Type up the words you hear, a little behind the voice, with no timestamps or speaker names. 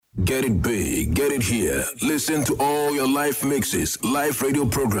Get it big, get it here. Listen to all your live mixes, live radio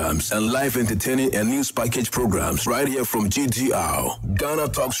programs, and live entertaining and news package programs right here from GTR, Ghana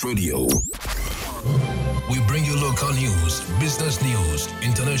Talks Radio. We bring you local news, business news,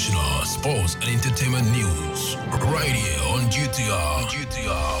 international, sports, and entertainment news right here on GTR.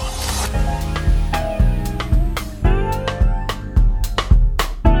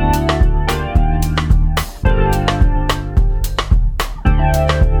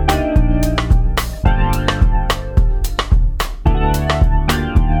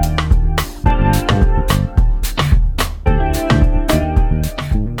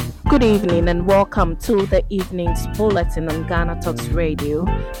 Good evening and welcome to the evening's Bulletin on Ghana Talks Radio.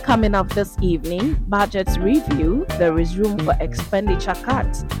 Coming up this evening, budget review. There is room for expenditure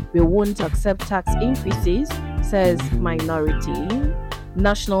cuts. We won't accept tax increases, says minority.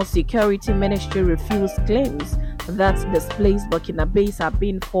 National Security Ministry refused claims that displaced Burkinabés are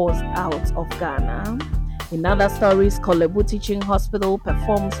being forced out of Ghana. In other stories, Kolebu Teaching Hospital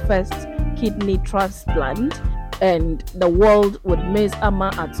performs first kidney transplant. And the world would miss Ama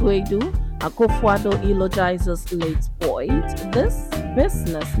Atuedu. Akufo-Addo eulogizes late poet. This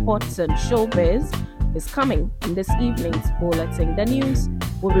business, sports, and showbiz is coming in this evening's bulletin. The news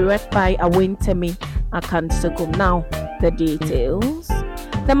will be read by Awentemi Akansukum. Now, the details.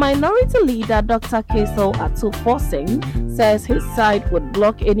 The minority leader, Dr. Kesel Atu-Forsing, says his side would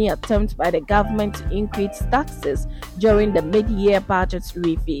block any attempt by the government to increase taxes during the mid-year budget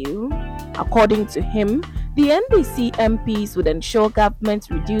review. According to him, the NDC MPs would ensure government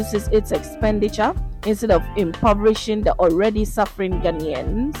reduces its expenditure instead of impoverishing the already suffering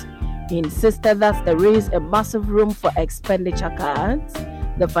Ghanaians. He insisted that there is a massive room for expenditure cuts.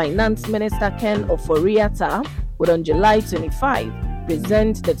 The Finance Minister Ken Ofori-Atta would on July 25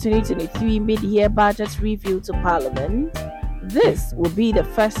 present the 2023 mid-year budget review to Parliament. This will be the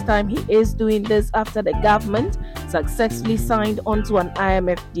first time he is doing this after the government successfully signed onto an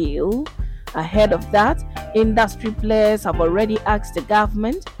IMF deal. Ahead of that, industry players have already asked the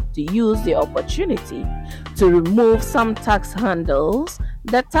government to use the opportunity to remove some tax handles.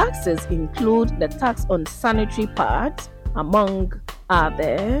 The taxes include the tax on sanitary pads, among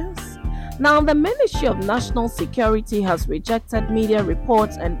others. Now, the Ministry of National Security has rejected media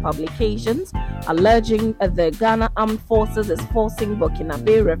reports and publications alleging the Ghana Armed Forces is forcing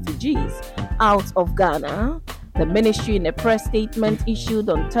Burkinabe refugees out of Ghana. The ministry, in a press statement issued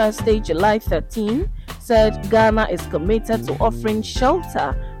on Thursday, July 13, said Ghana is committed to offering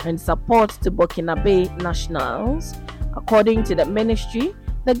shelter and support to Burkinabe nationals. According to the ministry,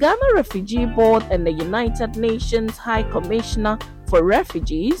 the Ghana Refugee Board and the United Nations High Commissioner for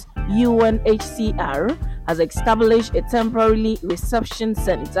Refugees, UNHCR, has established a temporary reception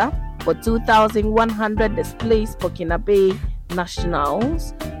center for 2,100 displaced Burkinabe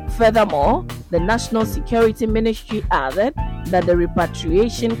nationals. Furthermore, the National Security Ministry added that the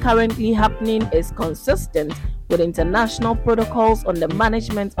repatriation currently happening is consistent with international protocols on the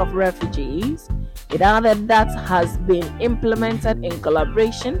management of refugees. It added that has been implemented in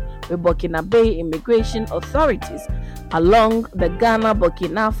collaboration with Burkinabe immigration authorities along the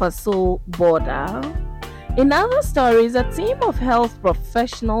Ghana-Burkina Faso border. In other stories, a team of health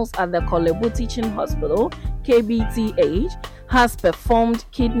professionals at the Kolebu Teaching Hospital, KBTH, has performed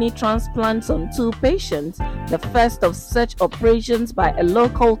kidney transplants on 2 patients, the first of such operations by a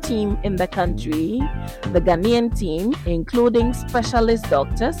local team in the country. The Ghanaian team, including specialist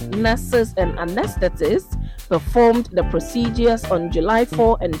doctors, nurses, and anesthetists, performed the procedures on July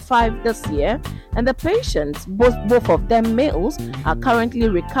 4 and 5 this year, and the patients, both of them males, are currently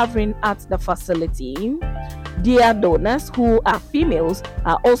recovering at the facility. Dear donors, who are females,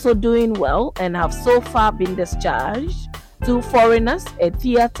 are also doing well and have so far been discharged. 2 foreigners, a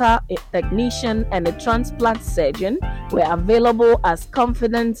theater technician, and a transplant surgeon were available as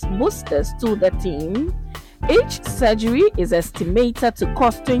confidence boosters to the team. Each surgery is estimated to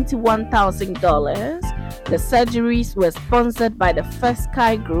cost $21,000. The surgeries were sponsored by the First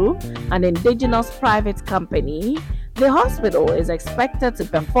Sky Group, an indigenous private company. The hospital is expected to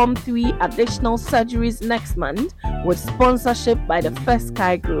perform 3 additional surgeries next month with sponsorship by the First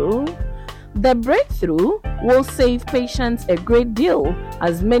Sky Group. The breakthrough will save patients a great deal,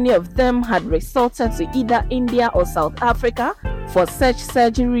 as many of them had resorted to either India or South Africa for such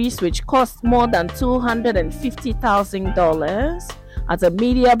surgeries, which cost more than $250,000. At a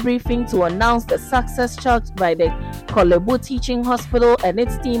media briefing to announce the success chalked by the Kolebu Teaching Hospital and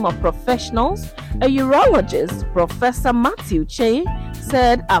its team of professionals, a urologist, Professor Matthew Che,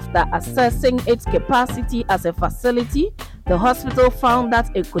 said after assessing its capacity as a facility, The hospital found that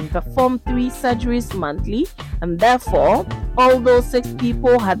it could perform 3 surgeries monthly, and therefore, although 6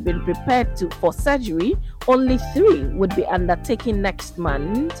 people had been prepared for surgery, only 3 would be undertaken next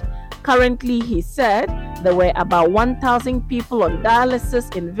month. Currently, he said, there were about 1,000 people on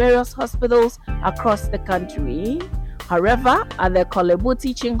dialysis in various hospitals across the country. However, at the Kolebu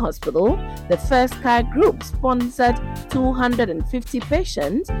Teaching Hospital, the First Sky Group sponsored 250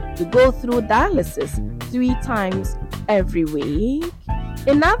 patients to go through dialysis 3 times every week.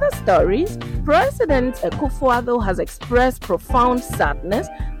 In other stories, President Akufo-Addo has expressed profound sadness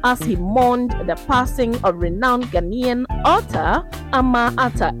as he mourned the passing of renowned Ghanaian author Ama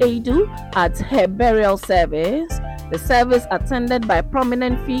Ata Edu at her burial service. The service, attended by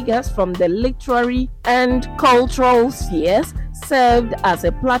prominent figures from the literary and cultural spheres, served as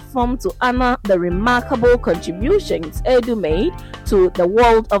a platform to honor the remarkable contributions Edu made to the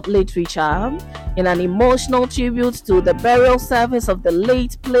world of literature. In an emotional tribute to the burial service of the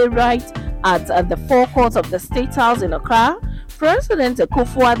late playwright at the forecourt of the State House in Accra, President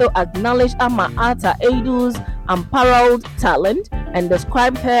Akufo-Addo acknowledged Ama Ata Edu's unparalleled talent and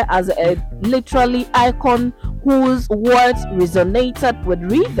described her as a literary icon whose words resonated with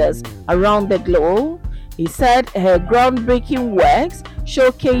readers around the globe. He said her groundbreaking works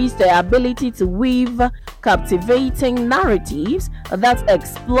showcased her ability to weave captivating narratives that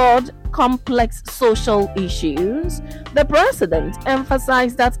explored complex social issues. The president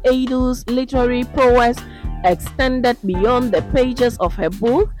emphasized that Edu's literary prowess extended beyond the pages of her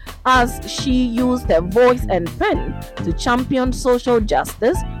book, as she used her voice and pen to champion social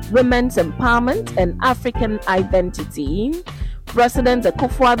justice, women's empowerment, and African identity. President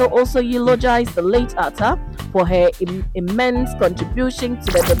Akufo-Addo also eulogized the late author for her immense contribution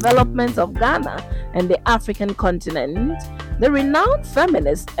to the development of Ghana and the African continent. The renowned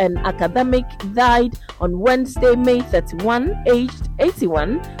feminist and academic died on Wednesday, May 31, aged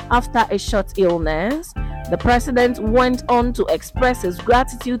 81, after a short illness. The president went on to express his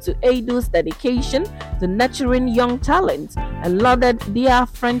gratitude to Edu's dedication to nurturing young talent and lauded their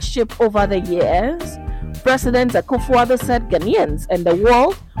friendship over the years. President Akufo-Addo said Ghanaians and the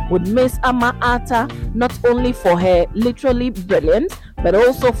world would miss Ama Ata not only for her literary brilliance, but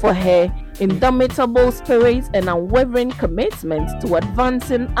also for her indomitable spirit and unwavering commitment to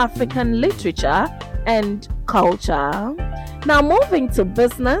advancing African literature and culture. Now, moving to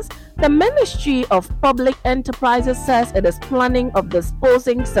business, the Ministry of Public Enterprises says it is planning of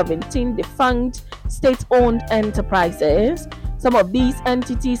disposing 17 defunct state-owned enterprises. Some of these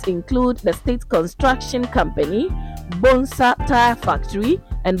entities include the State Construction Company, Bonsa Tire Factory,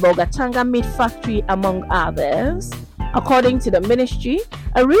 and Bogachanga Meat Factory, among others. According to the ministry,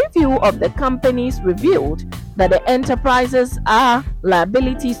 a review of the companies revealed that the enterprises are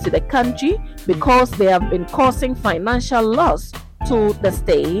liabilities to the country because they have been causing financial loss to the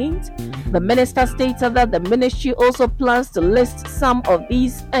state. The minister stated that the ministry also plans to list some of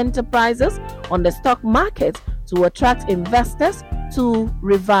these enterprises on the stock market to attract investors to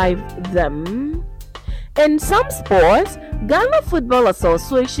revive them. In some sports, Ghana Football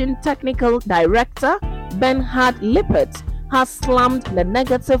Association Technical Director Bernhard Lippert has slammed the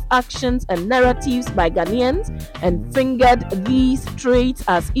negative actions and narratives by Ghanaians and fingered these traits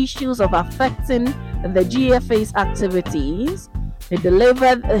as issues of affecting the GFA's activities. He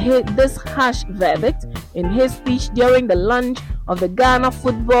delivered this harsh verdict in his speech during the launch of the Ghana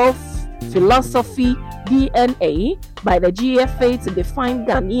Football Philosophy DNA by the GFA to define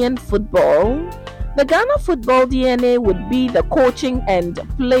Ghanaian football. The Ghana Football DNA would be the coaching and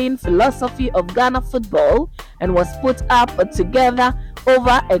playing philosophy of Ghana football and was put up together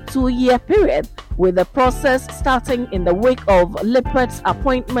over a 2-year period, with the process starting in the wake of Lippert's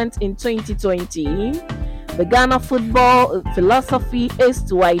appointment in 2020. The Ghana Football Philosophy is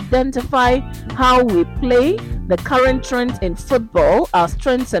to identify how we play, the current trend in football, our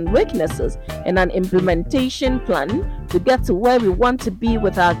strengths and weaknesses, and an implementation plan to get to where we want to be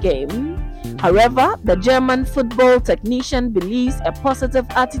with our game. However, the German football technician believes a positive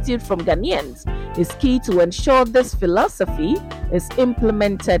attitude from Ghanaians is key to ensure this philosophy is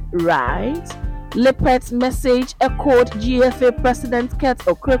implemented right. Lippert's message echoed GFA President Kurt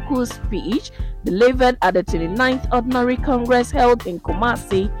Okreku's speech delivered at the 29th Ordinary Congress held in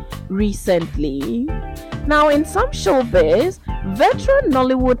Kumasi recently. Now, in some showbiz, veteran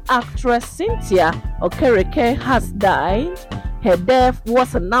Nollywood actress Cynthia Okereke has died. Her death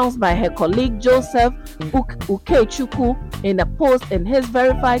was announced by her colleague Joseph Ukechukwu in a post in his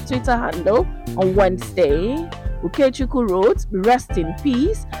verified Twitter handle on Wednesday. Ukechukwu wrote, "Rest in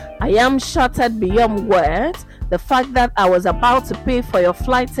peace. I am shattered beyond words. The fact that I was about to pay for your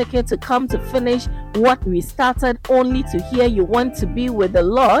flight ticket to come to finish what we started only to hear you want to be with the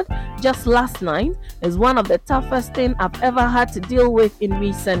Lord just last night is one of the toughest things I've ever had to deal with in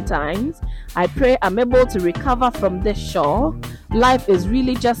recent times. I pray I'm able to recover from this shock. Life is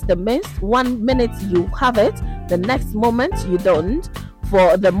really just a mist. 1 minute you have it, the next moment you don't.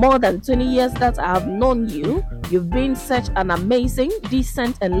 For the more than 20 years that I have known you, you've been such an amazing,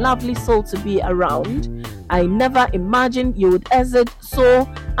 decent, and lovely soul to be around. I never imagined you would exit so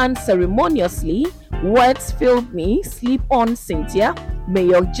unceremoniously. Words filled me. Sleep on, Cynthia. May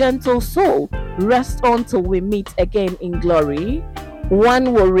your gentle soul rest on till we meet again in glory.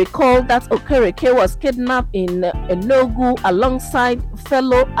 One will recall that Okereke was kidnapped in Enugu alongside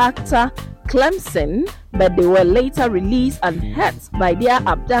fellow actor Clemson, but they were later released and hurt by their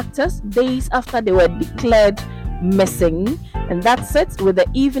abductors days after they were declared missing. And that's it with the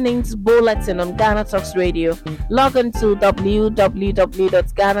evening's bulletin on Ghana Talks Radio. Log on to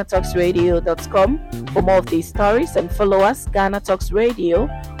www.GhanaTalksRadio.com for more of these stories and follow us, Ghana Talks Radio,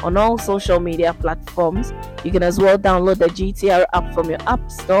 on all social media platforms. You can as well download the GTR app from your App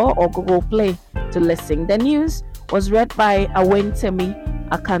Store or Google Play to listen. The news was read by Awentemi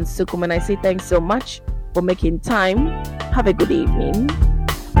Akansukum, and I say thanks so much for making time. Have a good evening.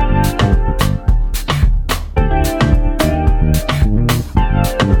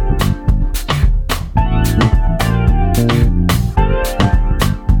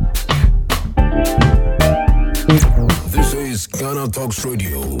 This is Ghana Talks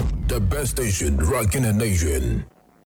Radio, the best station rocking the nation.